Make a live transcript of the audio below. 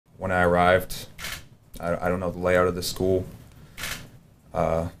when I arrived, I don't know the layout of the school.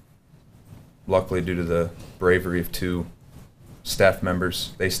 Luckily, due to the bravery of 2 staff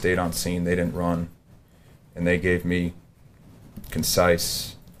members, they stayed on scene, they didn't run, and they gave me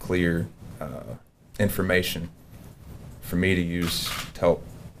concise, clear information for me to use to help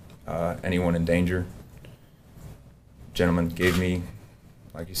anyone in danger. Gentleman gave me,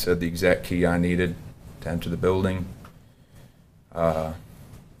 like you said, the exact key I needed to enter the building. It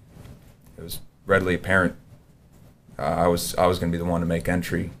was readily apparent I was going to be the one to make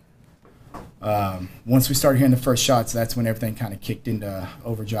entry. Once we started hearing the first shots, that's when everything kind of kicked into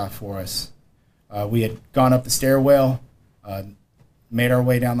overdrive for us. We had gone up the stairwell, made our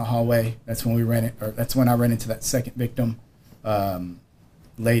way down the hallway. That's when I ran into that second victim,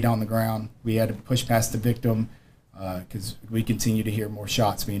 laid on the ground. We had to push past the victim because we continued to hear more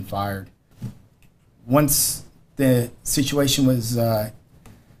shots being fired. Once the situation was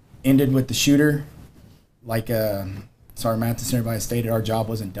ended with the shooter, like Sergeant Mathis and everybody stated, our job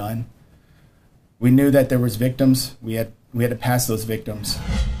wasn't done. We knew that there was victims. We had to pass those victims.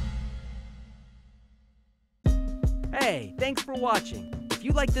 Hey, thanks for watching. If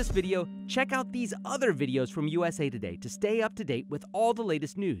you like this video, check out these other videos from USA Today to stay up to date with all the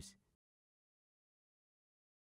latest news.